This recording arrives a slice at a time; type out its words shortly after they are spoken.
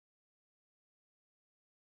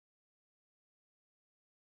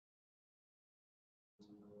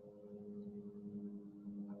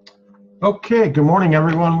Okay, good morning,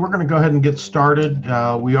 everyone. We're going to go ahead and get started.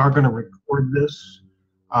 We are going to record this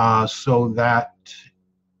so that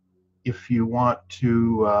if you want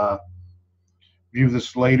to view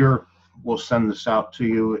this later, we'll send this out to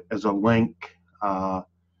you as a link.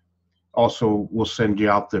 Also, we'll send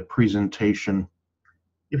you out the presentation.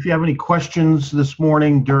 If you have any questions this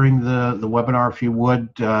morning during the webinar, if you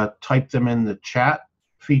would, type them in the chat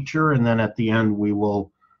feature, and then at the end we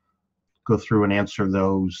will go through and answer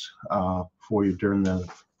those for you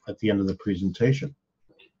at the end of the presentation.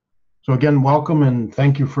 So again, welcome and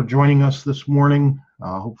thank you for joining us this morning.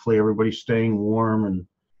 Hopefully everybody's staying warm and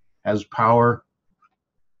has power.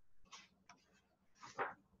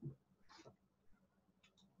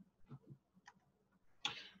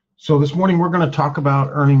 So this morning we're going to talk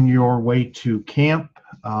about earning your way to camp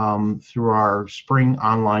through our spring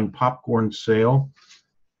online popcorn sale.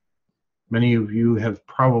 Many of you have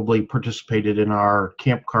probably participated in our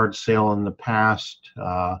camp card sale in the past.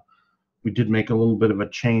 We did make a little bit of a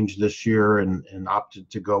change this year and opted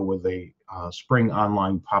to go with a spring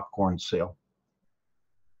online popcorn sale.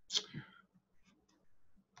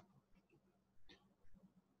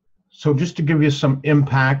 So just to give you some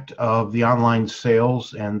impact of the online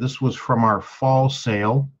sales, and this was from our fall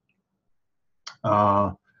sale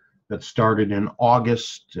that started in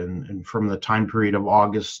August, and from the time period of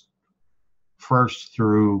August 1st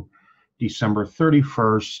through December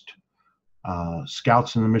 31st,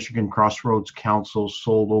 Scouts in the Michigan Crossroads Council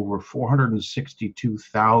sold over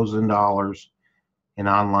 $462,000 in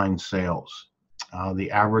online sales.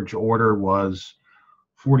 The average order was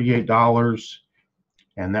 $48,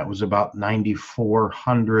 and that was about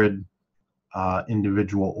 9,400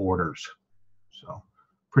 individual orders. So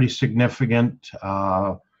pretty significant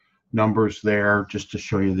numbers there, just to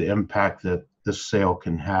show you the impact that this sale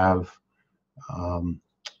can have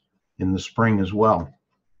in the spring as well.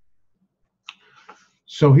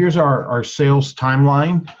 So here's our sales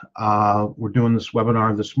timeline. We're doing this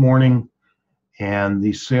webinar this morning, and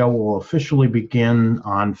the sale will officially begin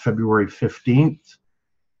on February 15th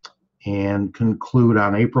and conclude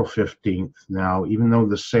on April 15th. Now, even though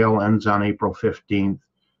the sale ends on April 15th,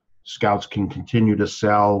 Scouts can continue to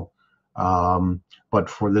sell, but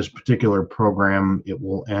for this particular program, it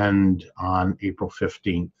will end on April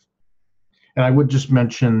 15th. And I would just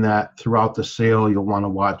mention that throughout the sale, you'll want to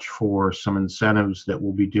watch for some incentives that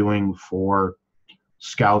we'll be doing for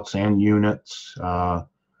Scouts and units to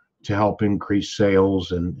help increase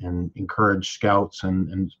sales and encourage Scouts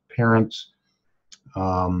and parents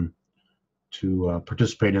to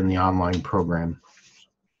participate in the online program.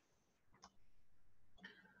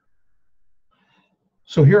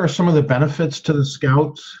 So here are some of the benefits to the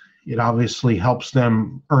Scouts. It obviously helps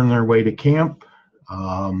them earn their way to camp.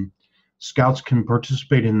 Scouts can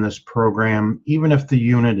participate in this program even if the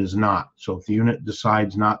unit is not. So if the unit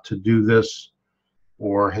decides not to do this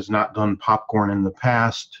or has not done popcorn in the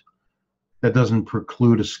past, that doesn't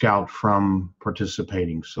preclude a Scout from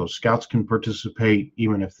participating. So Scouts can participate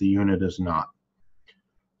even if the unit is not.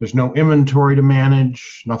 There's no inventory to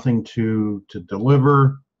manage, nothing to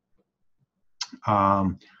deliver.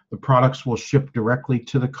 The products will ship directly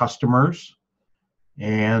to the customers,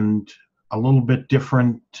 and a little bit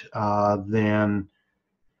different than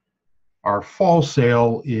our fall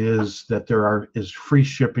sale is that there is free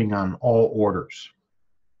shipping on all orders.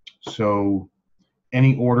 So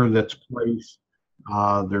any order that's placed,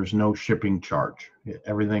 there's no shipping charge.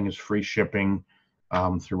 Everything is free shipping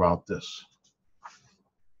throughout this.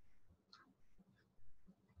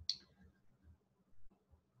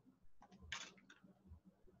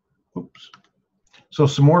 Oops. So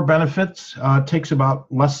some more benefits. It takes about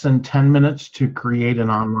less than 10 minutes to create an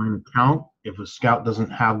online account if a Scout doesn't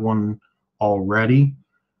have one already.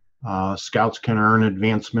 Scouts can earn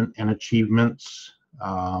advancement and achievements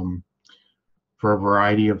for a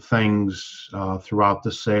variety of things throughout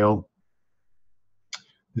the sale.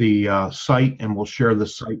 The site, and we'll share the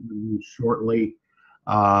site with you shortly,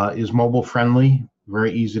 is mobile friendly,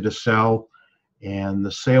 very easy to sell. And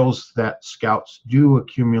the sales that Scouts do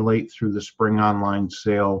accumulate through the spring online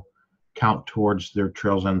sale count towards their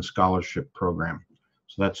Trails End Scholarship program.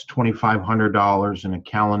 So that's $2,500 in a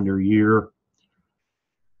calendar year.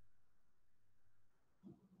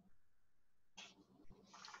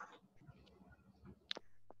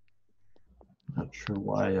 Not sure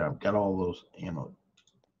why I've got all those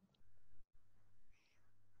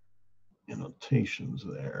annotations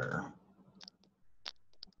there.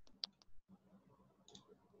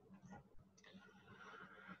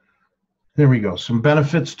 There we go. Some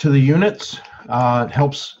benefits to the units. It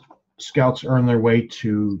helps Scouts earn their way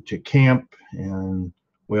to camp, and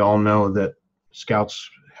we all know that Scouts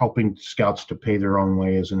helping scouts to pay their own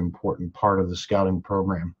way is an important part of the scouting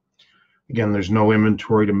program. Again, there's no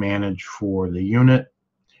inventory to manage for the unit,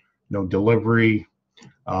 no delivery,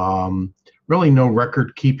 really no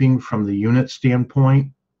record keeping from the unit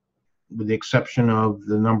standpoint, with the exception of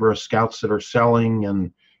the number of scouts that are selling,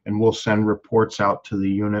 and we'll send reports out to the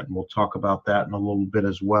unit, and we'll talk about that in a little bit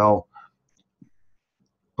as well.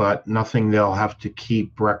 But nothing they'll have to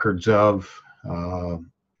keep records of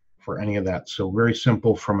for any of that. So very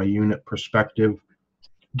simple from a unit perspective.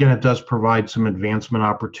 Again, it does provide some advancement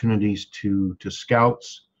opportunities to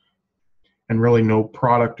scouts, and really no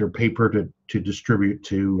product or paper to distribute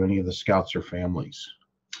to any of the scouts or families.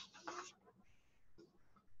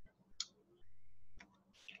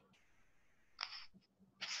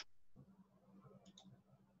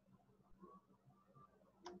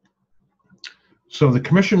 So the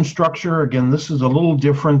commission structure, again, this is a little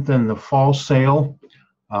different than the fall sale.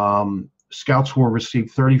 Scouts will receive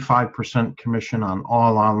 35% commission on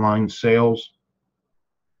all online sales.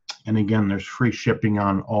 And again, there's free shipping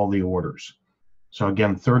on all the orders. So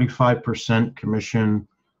again, 35% commission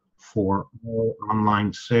for all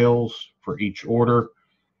online sales for each order,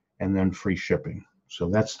 and then free shipping. So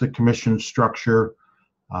that's the commission structure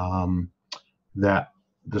that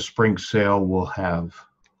the spring sale will have.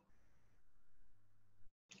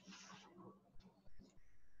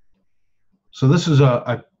 So this is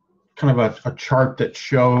a kind of a chart that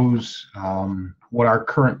shows what our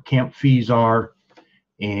current camp fees are,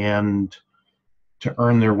 and to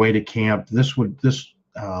earn their way to camp, and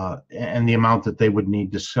the amount that they would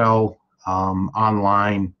need to sell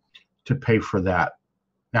online to pay for that.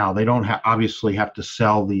 Now, they don't obviously have to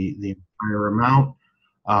sell the entire amount,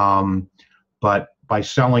 but by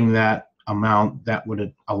selling that amount, that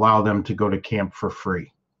would allow them to go to camp for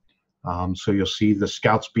free. So you'll see the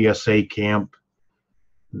Scouts BSA camp,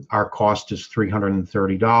 our cost is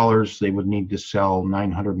 $330. They would need to sell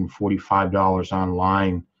 $945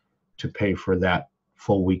 online to pay for that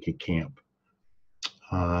full week at camp.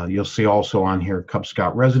 You'll see also on here Cub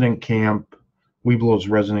Scout Resident Camp, Webelos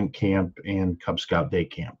Resident Camp, and Cub Scout Day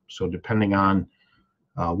Camp. So depending on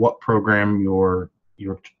what program your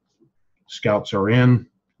scouts are in,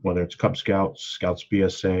 whether it's Cub Scouts, Scouts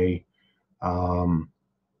BSA,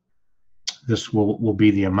 this will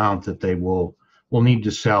be the amount that they will need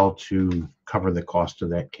to sell to cover the cost of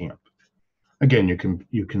that camp. Again,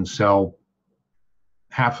 you can sell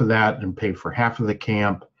half of that and pay for half of the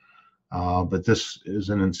camp, but this is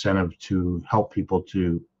an incentive to help people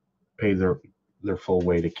to pay their full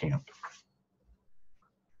way to camp.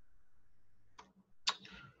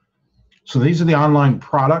 So these are the online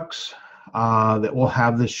products that we'll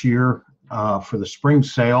have this year for the spring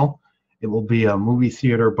sale. It will be a movie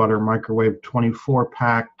theater butter microwave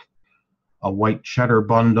 24-pack, a white cheddar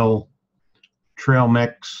bundle, trail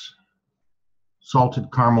mix,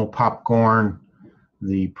 salted caramel popcorn,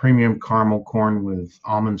 the premium caramel corn with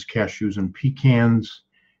almonds, cashews, and pecans,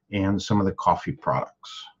 and some of the coffee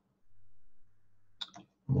products.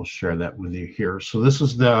 We'll share that with you here. So this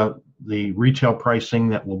is the retail pricing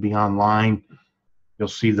that will be online. You'll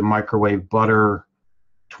see the microwave butter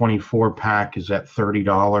 24-pack is at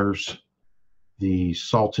 $30. The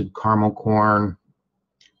salted caramel corn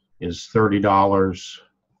is $30.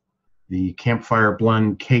 The Campfire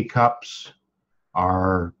Blend K-Cups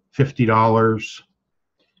are $50.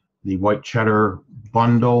 The white cheddar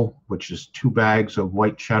bundle, which is 2 bags of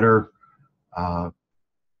white cheddar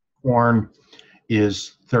corn,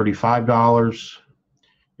 is $35.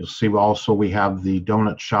 You'll see also we have the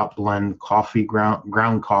Donut Shop Blend coffee,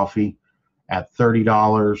 ground coffee at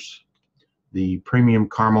 $30. The premium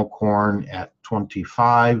caramel corn at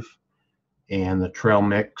 $25, and the trail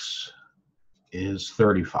mix is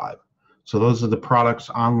 $35. So those are the products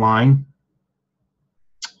online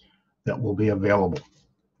that will be available.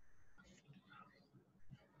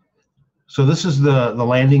 So this is the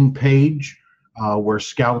landing page where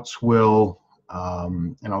scouts will,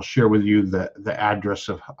 and I'll share with you the address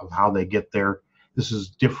of how they get there. This is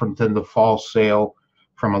different than the fall sale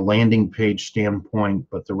from a landing page standpoint,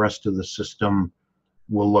 but the rest of the system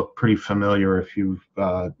will look pretty familiar if you've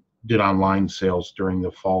did online sales during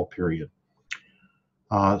the fall period.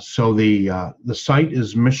 So the site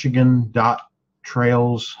is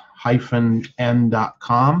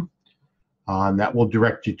michigan.trails-n.com, and that will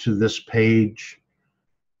direct you to this page.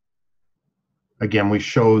 Again, we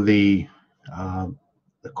show the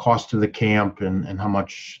cost of the camp and how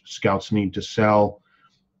much scouts need to sell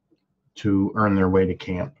to earn their way to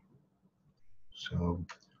camp. So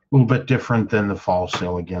a little bit different than the fall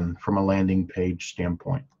sale, again, from a landing page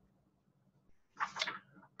standpoint.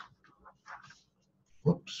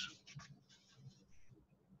 Whoops.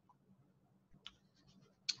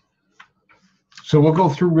 So we'll go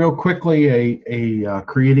through real quickly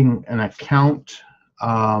creating an account.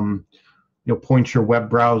 You'll point your web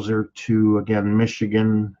browser to, again,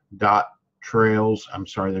 michigan.trails. I'm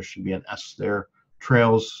sorry, there should be an S there.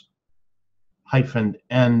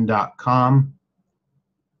 trails-n.com.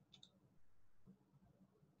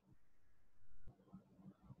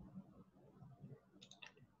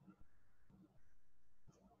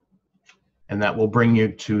 And that will bring you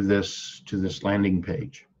to this landing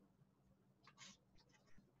page.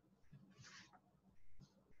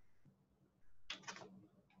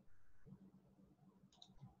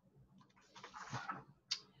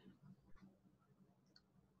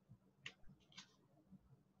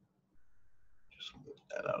 Just move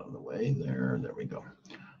that out of the way there. There we go.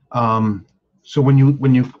 So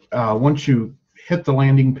once you hit the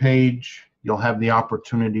landing page, you'll have the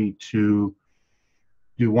opportunity to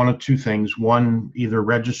do one of two things. One, either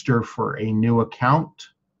register for a new account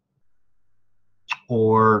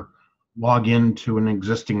or log into an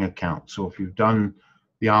existing account. So if you've done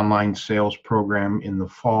the online sales program in the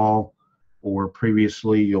fall or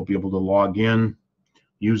previously, you'll be able to log in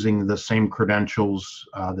using the same credentials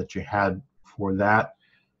that you had for that.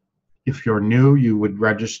 If you're new, you would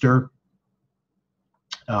register.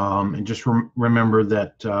 And just remember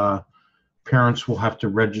that parents will have to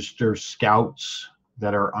register scouts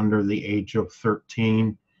that are under the age of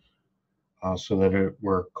 13 so that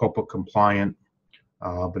we're COPA compliant.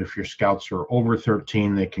 But if your scouts are over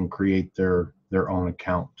 13, they can create their own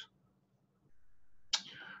account.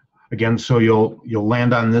 Again, so you'll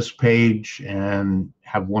land on this page and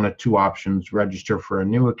have one of two options: register for a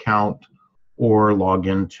new account or log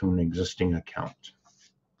into an existing account.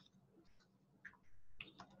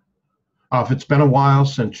 If it's been a while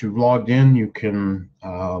since you've logged in, you can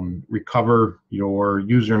recover your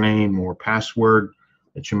username or password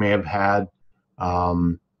that you may have had.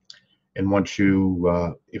 And once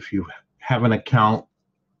if you have an account,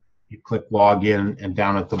 you click login, and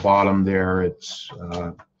down at the bottom there,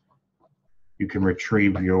 you can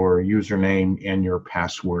retrieve your username and your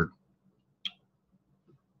password.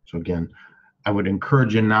 So again, I would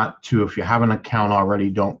encourage you not to, if you have an account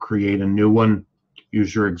already, don't create a new one.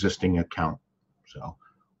 Use your existing account. So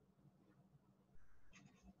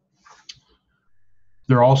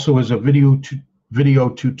there also is a video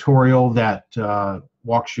tutorial that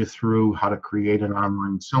walks you through how to create an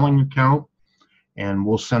online selling account, and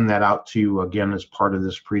we'll send that out to you again as part of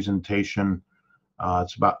this presentation.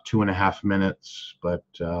 It's about 2.5 minutes, but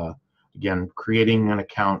again, creating an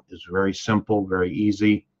account is very simple, very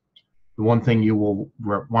easy. The one thing you will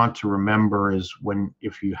want to remember is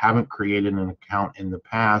if you haven't created an account in the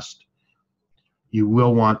past, you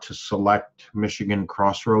will want to select Michigan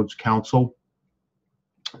Crossroads Council.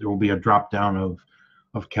 There will be a drop down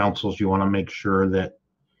of councils. You want to make sure that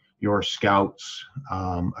your Scouts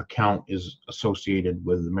account is associated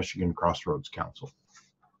with the Michigan Crossroads Council.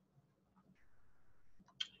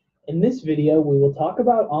 In this video, we will talk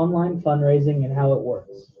about online fundraising and how it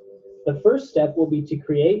works. The first step will be to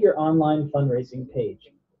create your online fundraising page.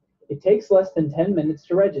 It takes less than 10 minutes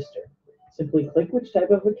to register. Simply click which type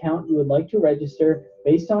of account you would like to register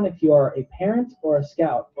based on if you are a parent or a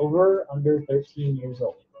Scout over or under 13 years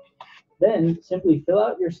old. Then simply fill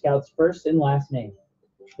out your Scout's first and last name.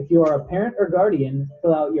 If you are a parent or guardian,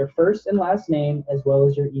 fill out your first and last name as well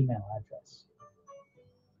as your email address.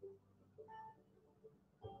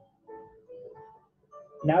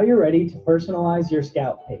 Now you're ready to personalize your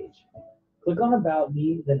Scout page. Click on About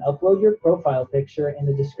Me, then upload your profile picture and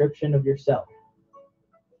a description of yourself.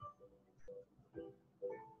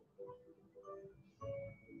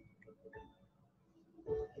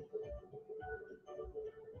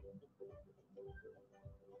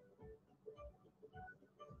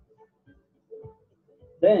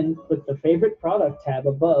 Then click the Favorite Product tab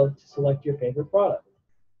above to select your favorite product.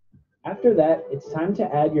 After that, it's time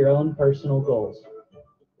to add your own personal goals.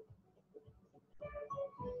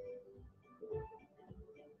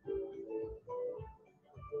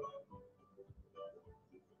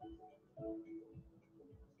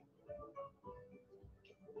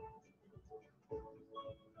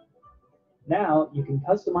 Now, you can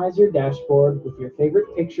customize your dashboard with your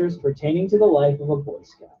favorite pictures pertaining to the life of a Boy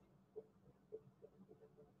Scout.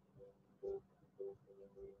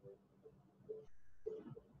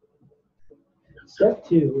 Step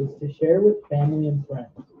 2 is to share with family and friends.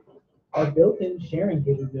 Our built-in sharing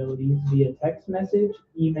capabilities via text message,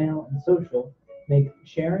 email, and social make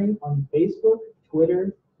sharing on Facebook,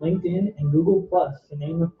 Twitter, LinkedIn, and Google+, to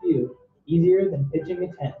name a few, easier than pitching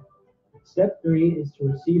a tent. Step 3 is to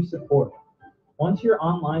receive support. Once your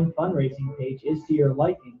online fundraising page is to your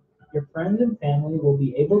liking, your friends and family will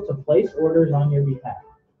be able to place orders on your behalf.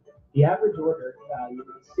 The average order value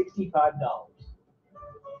is $65.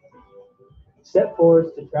 Step 4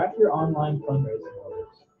 is to track your online fundraising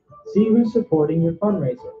orders. See who's supporting your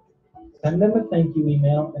fundraiser. Send them a thank you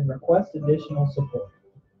email and request additional support.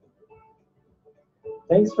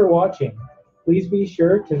 Thanks for watching. Please be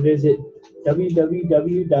sure to visit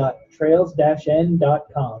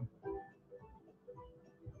www.trails-n.com.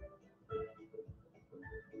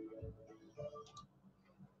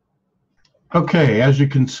 Okay, as you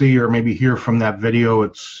can see or maybe hear from that video,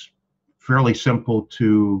 it's fairly simple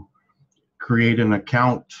to create an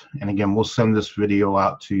account. And again, we'll send this video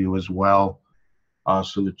out to you as well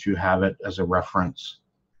so that you have it as a reference.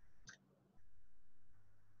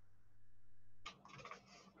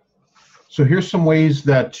 So here's some ways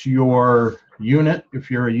that your unit,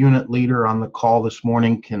 if you're a unit leader on the call this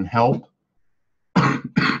morning, can help.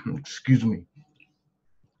 Excuse me.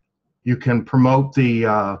 You can promote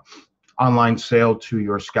the online sale to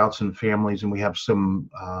your scouts and families, and we have some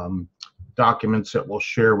documents that we'll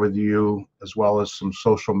share with you, as well as some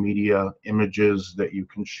social media images that you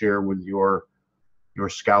can share with your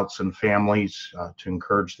scouts and families to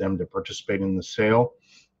encourage them to participate in the sale.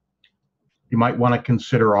 You might want to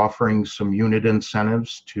consider offering some unit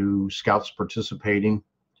incentives to scouts participating.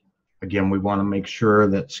 Again, we want to make sure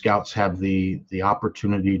that scouts have the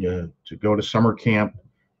opportunity to go to summer camp,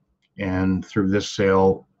 and through this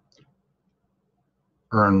sale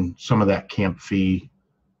earn some of that camp fee.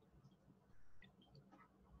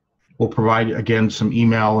 We'll provide, again, some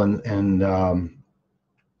email and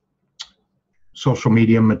social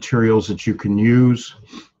media materials that you can use.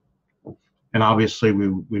 And obviously,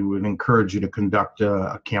 we would encourage you to conduct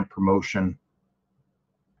a camp promotion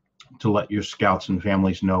to let your scouts and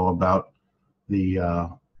families know about the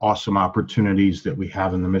awesome opportunities that we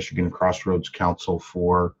have in the Michigan Crossroads Council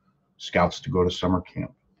for scouts to go to summer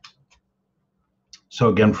camp. So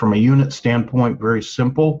again, from a unit standpoint, very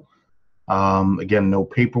simple. Again, no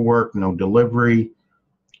paperwork, no delivery,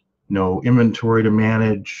 no inventory to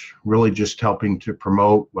manage, really just helping to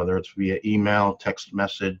promote, whether it's via email, text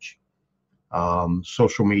message,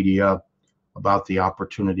 social media, about the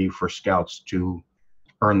opportunity for scouts to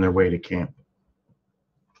earn their way to camp.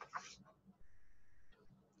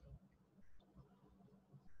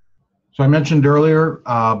 So I mentioned earlier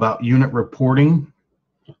about unit reporting.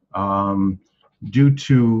 Due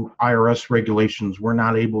to IRS regulations, we're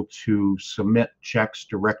not able to submit checks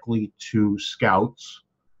directly to scouts.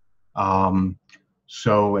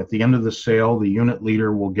 So at the end of the sale, the unit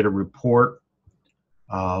leader will get a report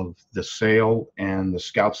of the sale and the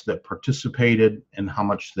scouts that participated and how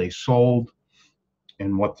much they sold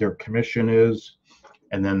and what their commission is.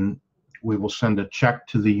 And then we will send a check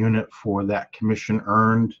to the unit for that commission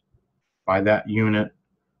earned by that unit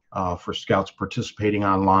for scouts participating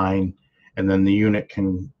online. And then the unit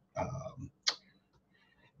can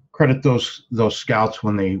credit those scouts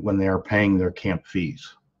when they are paying their camp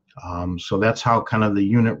fees. So that's how kind of the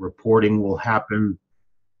unit reporting will happen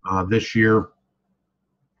this year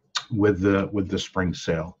with the spring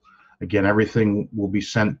sale. Again, everything will be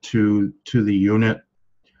sent to the unit,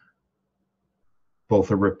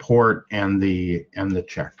 both a report and the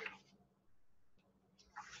check.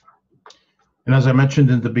 And as I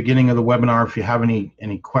mentioned at the beginning of the webinar, if you have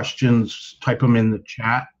any questions, type them in the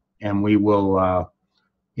chat, and we will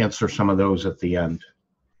answer some of those at the end.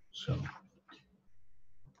 So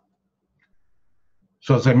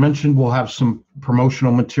as I mentioned, we'll have some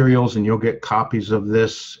promotional materials, and you'll get copies of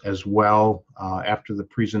this as well after the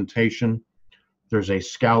presentation. There's a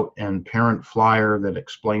scout and parent flyer that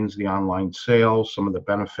explains the online sale, some of the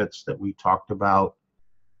benefits that we talked about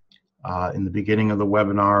in the beginning of the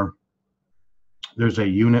webinar. There's a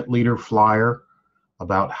unit leader flyer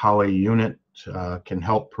about how a unit can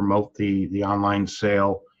help promote the online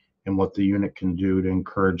sale and what the unit can do to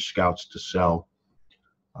encourage scouts to sell.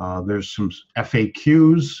 There's some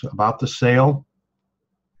FAQs about the sale.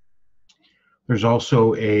 There's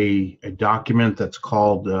also a document that's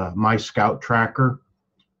called My Scout Tracker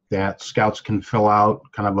that scouts can fill out,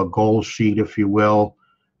 kind of a goal sheet, if you will,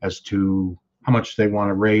 as to how much they want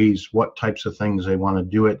to raise, what types of things they want to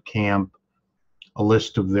do at camp, a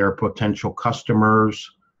list of their potential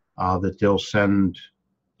customers that they'll send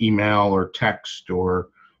email or text or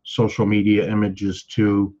social media images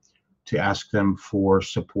to ask them for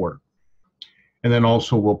support. And then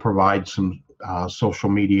also we'll provide some social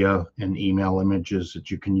media and email images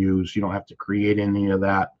that you can use. You don't have to create any of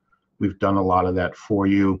that. We've done a lot of that for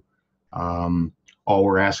you. All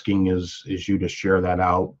we're asking is you to share that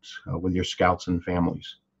out with your scouts and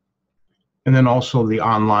families. And then also the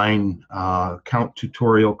online account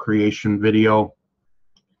tutorial creation video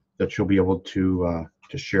that you'll be able to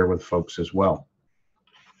share with folks as well.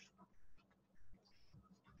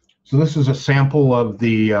 So this is a sample of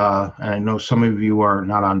the, and I know some of you are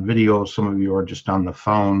not on video, some of you are just on the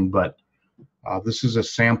phone, but this is a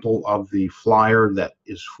sample of the flyer that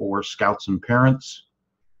is for Scouts and parents.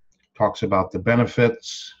 Talks about the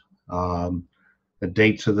benefits, the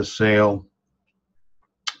dates of the sale,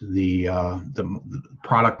 the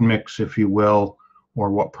product mix, if you will,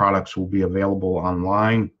 or what products will be available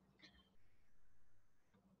online.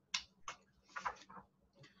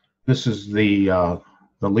 This is the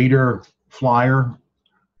leader flyer,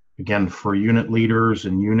 again, for unit leaders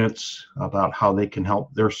and units about how they can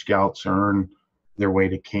help their scouts earn their way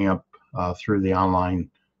to camp through the online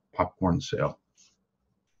popcorn sale.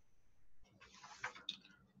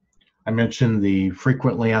 I mentioned the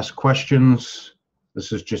frequently asked questions.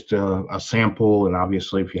 This is just a sample, and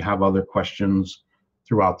obviously if you have other questions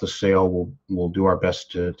throughout the sale, we'll do our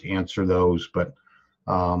best to answer those. But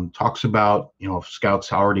talks about, if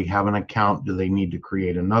scouts already have an account, do they need to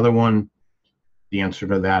create another one? The answer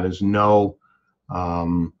to that is no.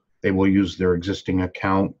 They will use their existing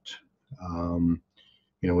account.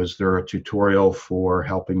 Is there a tutorial for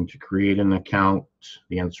helping to create an account?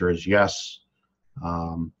 The answer is yes.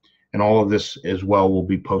 And all of this as well will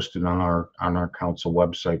be posted on our council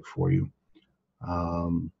website for you.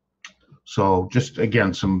 So just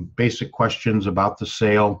again, some basic questions about the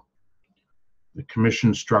sale. The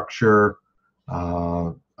commission structure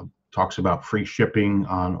talks about free shipping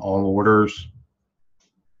on all orders.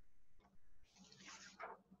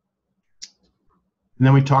 And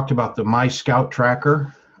then we talked about the My Scout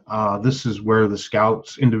Tracker. This is where the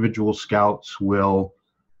scouts, individual scouts, will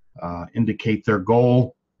indicate their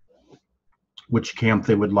goal, which camp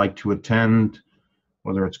they would like to attend,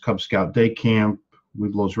 whether it's Cub Scout Day Camp,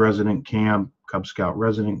 Webelos Resident Camp, Cub Scout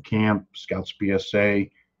Resident Camp, Scouts BSA.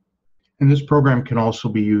 And this program can also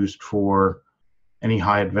be used for any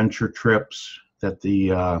high adventure trips that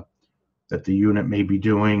the unit may be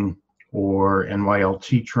doing, or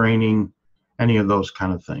NYLT training, any of those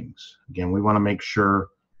kind of things. Again, we want to make sure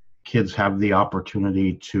kids have the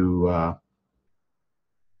opportunity to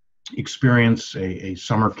experience a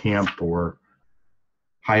summer camp or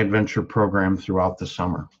high adventure program throughout the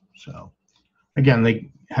summer. So again,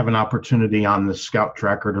 they have an opportunity on the Scout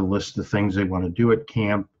Tracker to list the things they want to do at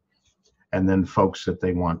camp, and then folks that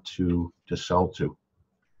they want to sell to.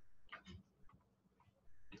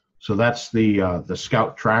 So that's the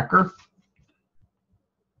Scout Tracker.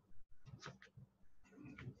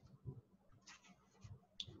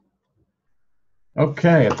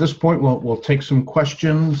 Okay, at this point, we'll take some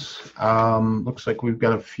questions. Looks like we've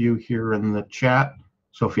got a few here in the chat.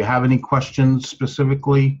 So if you have any questions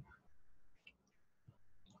specifically,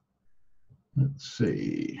 let's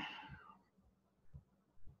see.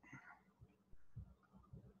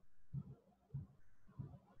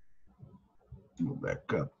 Go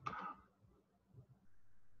back up.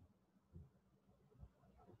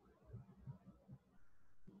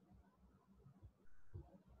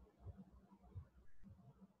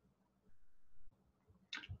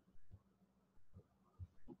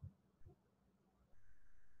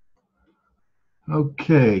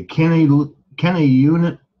 Okay, can a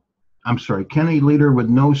leader with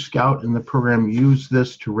no scout in the program use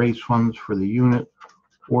this to raise funds for the unit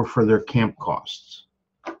or for their camp costs?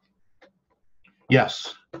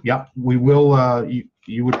 Yes. Yep. We will.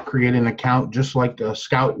 You would create an account just like a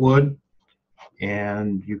scout would,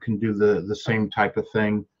 and you can do the same type of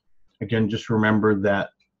thing. Again, just remember that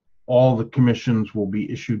all the commissions will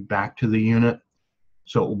be issued back to the unit,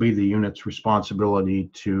 so it will be the unit's responsibility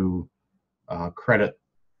to credit,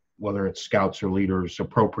 whether it's scouts or leaders,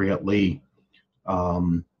 appropriately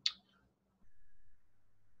for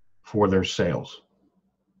their sales.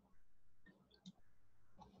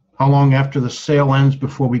 How long after the sale ends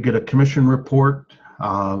before we get a commission report?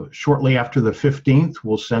 Shortly after the 15th,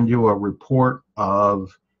 we'll send you a report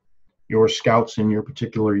of your scouts in your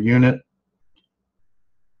particular unit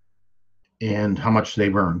and how much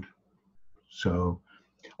they've earned. So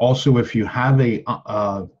also, if you have a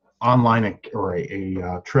online or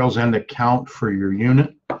a Trails End account for your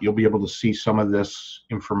unit, you'll be able to see some of this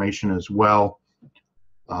information as well,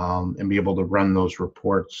 and be able to run those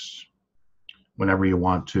reports whenever you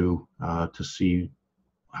want to see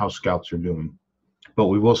how scouts are doing. But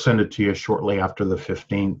we will send it to you shortly after the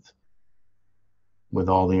 15th with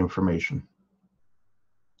all the information.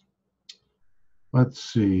 Let's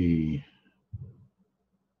see.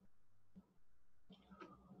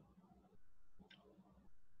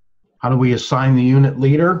 How do we assign the unit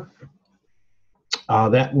leader?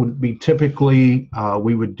 That would be typically,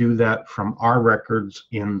 we would do that from our records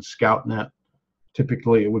in ScoutNet.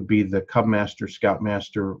 Typically, it would be the Cub Master,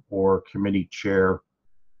 Scoutmaster, or committee chair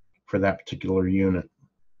for that particular unit.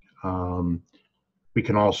 We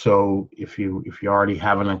can also, if you already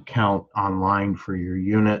have an account online for your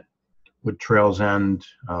unit with Trails End,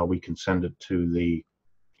 we can send it to the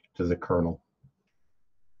colonel.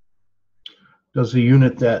 Does the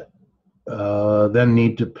unit that then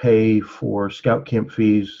need to pay for scout camp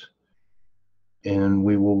fees, and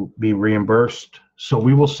we will be reimbursed? So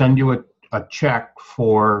we will send you a check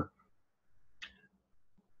for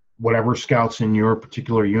whatever scouts in your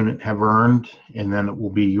particular unit have earned, and then it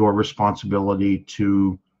will be your responsibility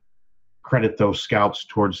to credit those scouts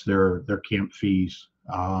towards their camp fees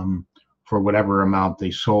for whatever amount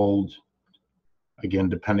they sold, again,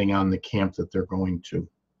 depending on the camp that they're going to.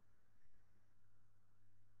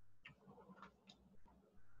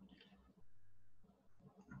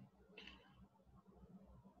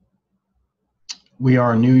 We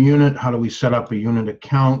are a new unit. How do we set up a unit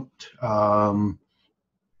account?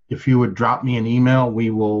 If you would drop me an email,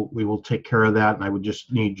 we will take care of that, and I would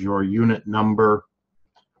just need your unit number,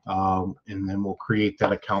 and then we'll create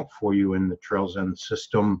that account for you in the Trails End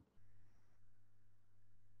system,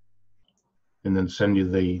 and then send you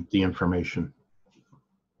the information.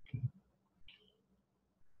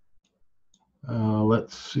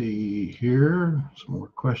 Let's see here, some more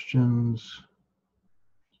questions.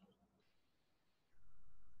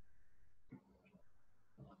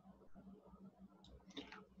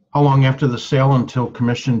 How long after the sale until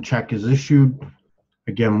commission check is issued?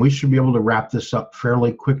 Again, we should be able to wrap this up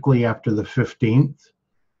fairly quickly after the 15th.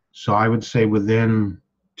 So I would say within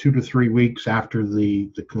 2 to 3 weeks after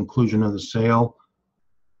the conclusion of the sale,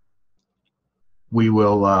 we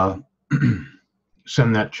will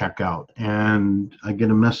send that check out. And I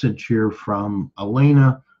get a message here from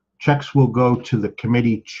Elena. Checks will go to the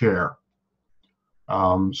committee chair.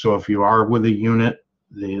 So if you are with a unit,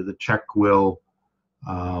 the check will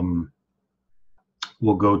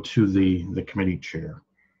go to the committee chair.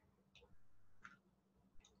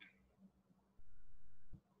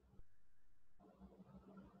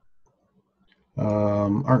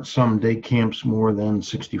 Aren't some day camps more than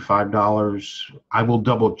 $65? I will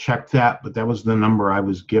double check that, but that was the number I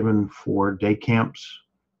was given for day camps.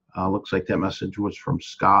 Looks like that message was from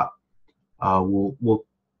Scott. We'll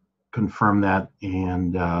confirm that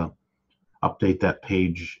and update that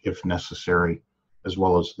page if necessary, as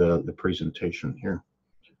well as the presentation here.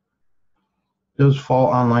 Does fall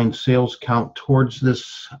online sales count towards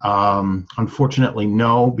this? Unfortunately,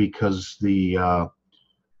 no, because the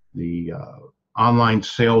online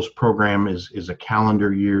sales program is a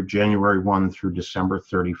calendar year, January 1 through December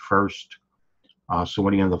 31st. So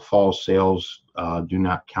any of the fall sales do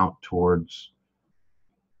not count towards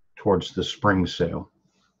the spring sale.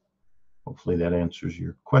 Hopefully that answers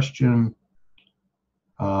your question.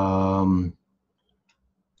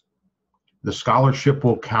 The scholarship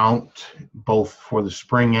will count both for the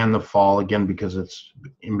spring and the fall, again, because it's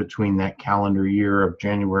in between that calendar year of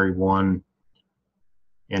January 1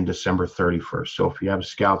 and December 31st. So if you have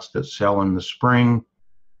scouts that sell in the spring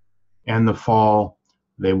and the fall,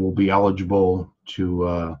 they will be eligible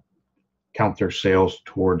to count their sales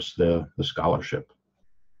towards the scholarship.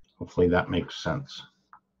 Hopefully that makes sense.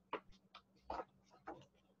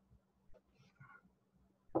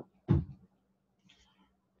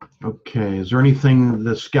 Okay, is there anything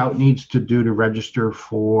the scout needs to do to register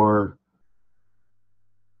for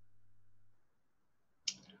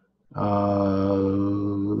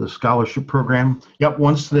the scholarship program? Yep,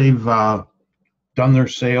 once they've done their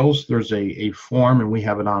sales, there's a form, and we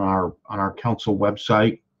have it on our council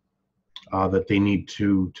website that they need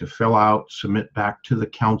to fill out, submit back to the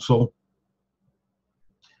council,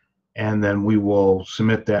 and then we will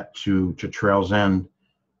submit that to Trails End.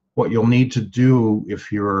 What you'll need to do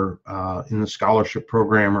if you're in the scholarship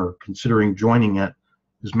program or considering joining it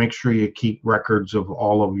is make sure you keep records of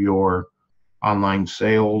all of your online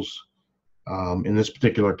sales. In this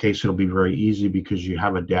particular case, it'll be very easy because you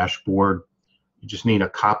have a dashboard. You just need a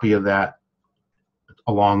copy of that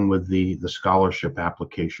along with the scholarship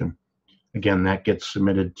application. Again, that gets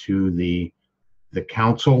submitted to the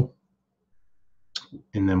council,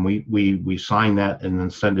 and then we sign that and then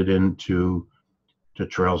send it into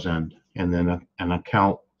Trails End, and then an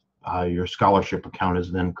account, your scholarship account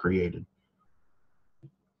is then created.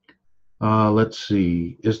 Let's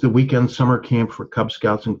see, is the weekend summer camp for Cub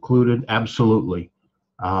Scouts included? Absolutely.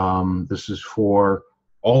 This is for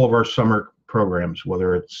all of our summer programs,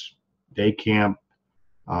 whether it's day camp,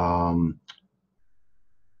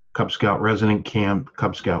 Cub Scout resident camp,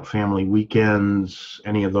 Cub Scout family weekends,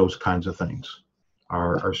 any of those kinds of things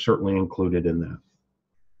are certainly included in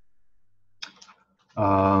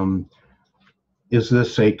that. Is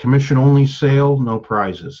this a commission-only sale? No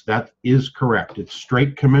prizes. That is correct. It's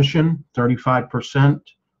straight commission, 35%.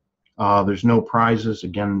 There's no prizes.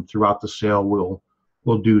 Again, throughout the sale,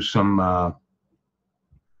 we'll do some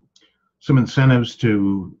incentives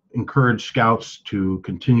to encourage scouts to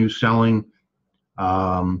continue selling.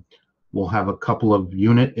 We'll have a couple of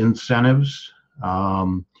unit incentives.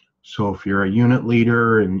 So if you're a unit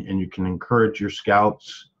leader and you can encourage your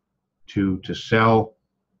scouts to sell,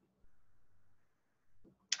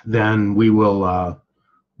 then we're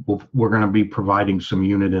going to be providing some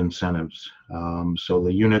unit incentives. So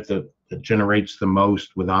the unit that generates the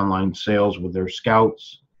most with online sales with their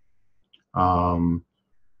scouts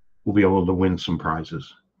will be able to win some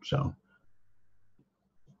prizes. So,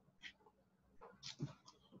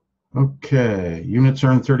 okay, units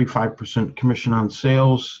earn 35% commission on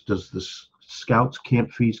sales. Does the scouts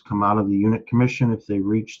camp fees come out of the unit commission if they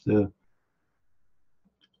reach the...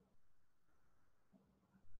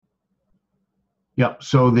 Yep,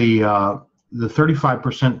 so the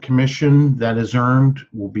 35% commission that is earned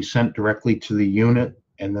will be sent directly to the unit,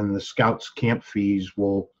 and then the scouts camp fees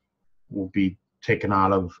will be taken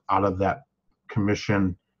out of that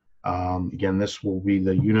commission. Again, this will be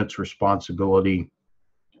the unit's responsibility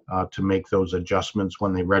to make those adjustments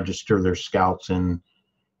when they register their scouts in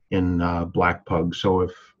Black Pug. So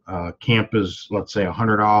if camp is, let's say,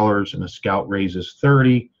 $100 and a scout raises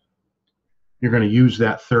 30, you're going to use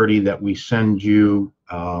that 30 that we send you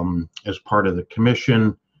as part of the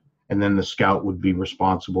commission, and then the scout would be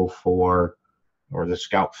responsible for, or the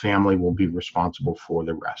scout family will be responsible for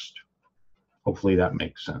the rest. Hopefully that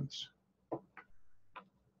makes sense.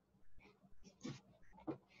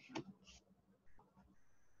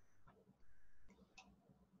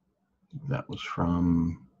 That was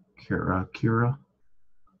from Kira.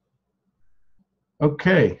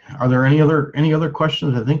 Okay, are there any other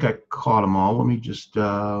questions? I think I caught them all. Let me just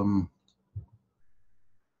let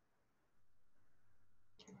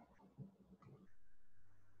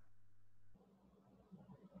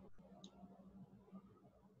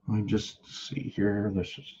me just see here.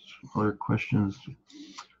 There's some other questions.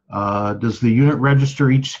 Does the unit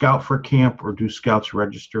register each scout for camp, or do scouts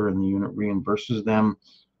register and the unit reimburses them?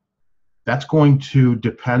 That's going to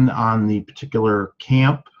depend on the particular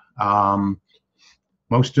camp.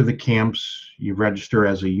 Most of the camps you register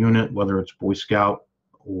as a unit, whether it's Boy Scout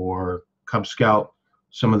or Cub Scout.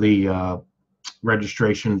 Some of the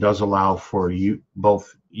registration does allow for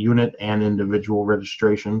both unit and individual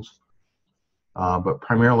registrations. But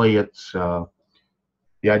primarily it's, the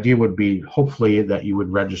idea would be hopefully that you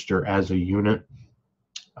would register as a unit.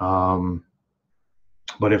 But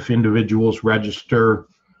if individuals register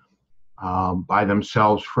by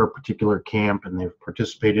themselves for a particular camp and they've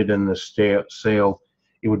participated in the sale,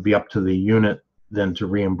 it would be up to the unit then to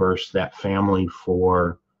reimburse that family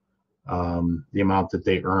for the amount that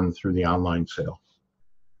they earn through the online sale.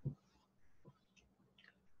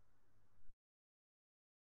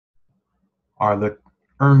 Are the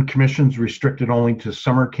earned commissions restricted only to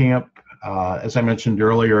summer camp? As I mentioned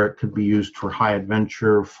earlier, it could be used for high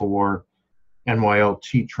adventure, for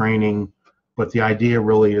NYLT training, but the idea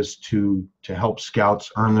really is to help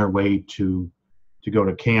scouts earn their way to go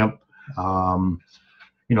to camp.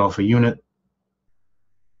 You know, if a unit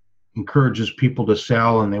encourages people to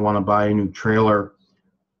sell and they want to buy a new trailer,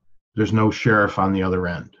 there's no sheriff on the other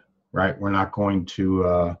end, right? We're not going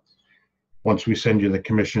to, once we send you the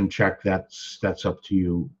commission check, that's up to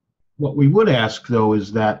you. What we would ask though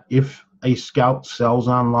is that if a scout sells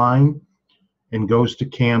online and goes to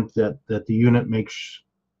camp, that the unit makes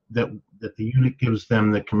that the unit gives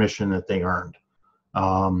them the commission that they earned.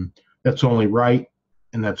 That's only right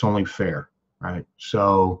and that's only fair, right?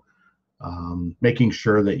 So making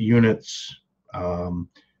sure that units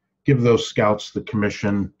give those scouts the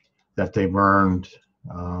commission that they've earned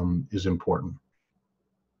is important.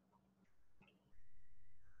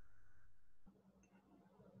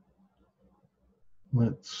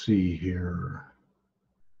 Let's see here.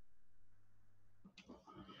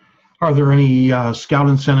 Are there any scout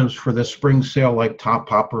incentives for the spring sale like Top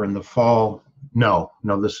Popper in the fall? No,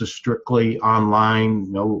 this is strictly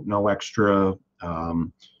online, no extra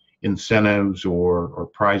incentives or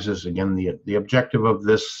prizes. Again, the objective of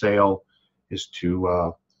this sale is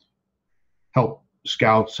to help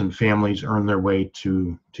scouts and families earn their way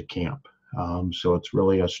to camp. So it's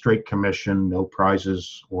really a straight commission, no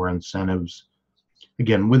prizes or incentives.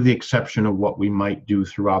 Again, with the exception of what we might do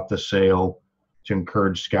throughout the sale to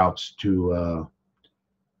encourage scouts to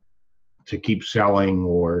to keep selling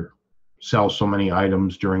or sell so many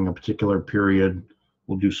items during a particular period.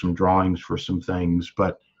 We'll do some drawings for some things,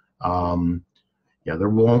 but yeah, there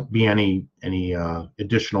won't be any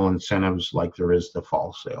additional incentives like there is the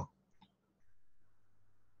fall sale.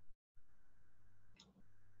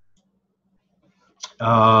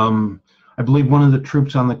 I believe one of the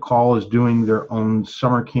troops on the call is doing their own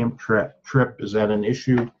summer camp trip. Is that an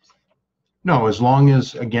issue? No, as long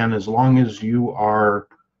as you are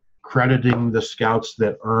crediting the scouts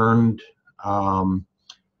that earned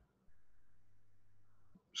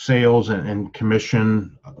sales and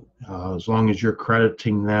commission, as long as you're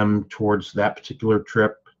crediting them towards that particular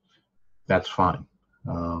trip, that's fine.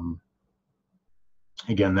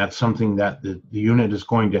 Again, that's something that the unit is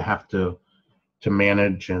going to have to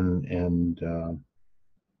manage and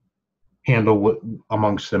handle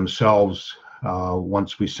amongst themselves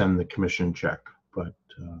once we send the commission check. But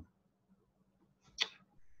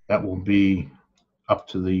that will be up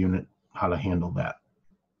to the unit how to handle that.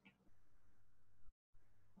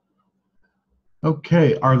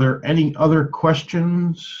 Okay, are there any other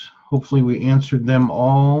questions? Hopefully we answered them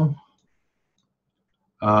all.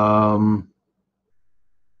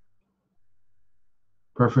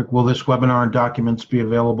 Perfect. Will this webinar and documents be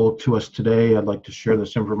available to us today? I'd like to share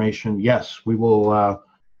this information. Yes, we will,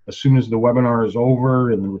 as soon as the webinar is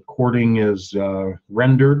over and the recording is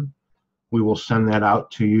rendered, we will send that out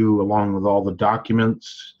to you along with all the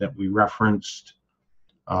documents that we referenced,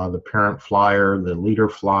 the parent flyer, the leader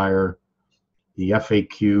flyer, the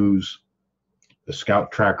FAQs, the Scout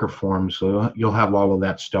Tracker form. So you'll have all of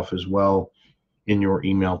that stuff as well in your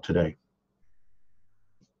email today.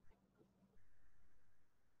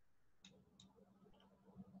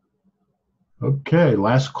 Okay,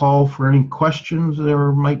 last call for any questions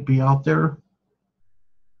there might be out there.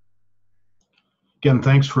 Again,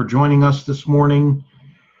 thanks for joining us this morning.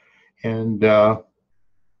 And like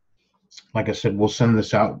I said, we'll send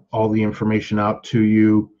this out, all the information out to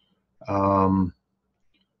you. Oh,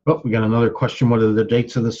 we got another question. What are the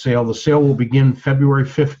dates of the sale? The sale will begin February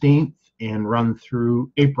 15th and run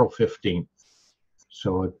through April 15th.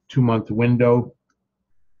 So a 2-month window.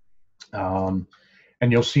 And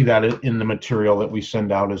you'll see that in the material that we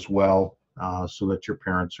send out as well, so that your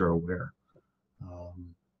parents are aware.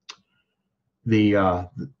 Let me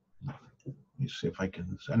see if I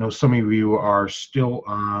can, I know some of you are still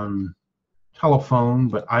on telephone,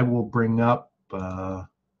 but I will bring up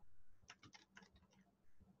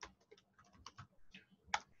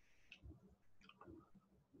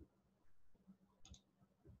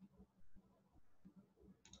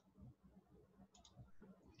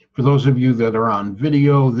for those of you that are on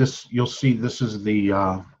video, you'll see this is the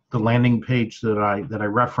landing page that I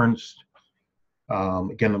referenced.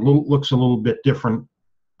 Again, it looks a little bit different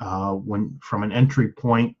when from an entry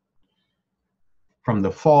point from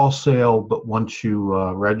the fall sale, but once you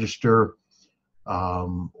register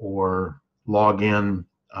or log in,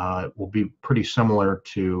 it will be pretty similar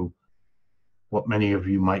to what many of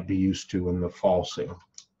you might be used to in the fall sale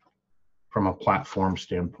from a platform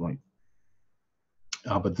standpoint.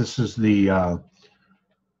 But this is the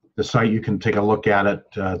site. You can take a look at it.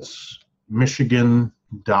 It's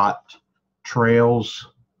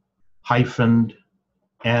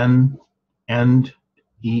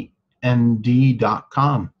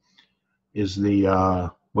michigan.trails-end.com is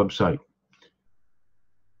the website.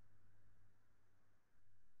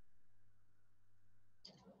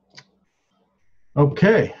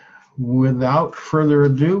 Okay. Without further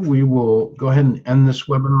ado, we will go ahead and end this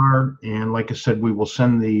webinar. And like I said, we will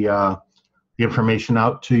send the information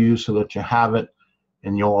out to you so that you have it.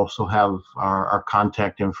 And you'll also have our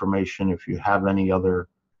contact information if you have any other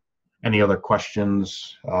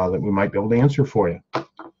questions that we might be able to answer for you.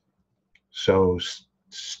 So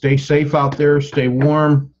stay safe out there, stay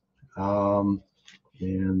warm, and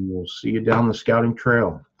we'll see you down the scouting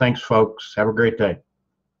trail. Thanks, folks. Have a great day.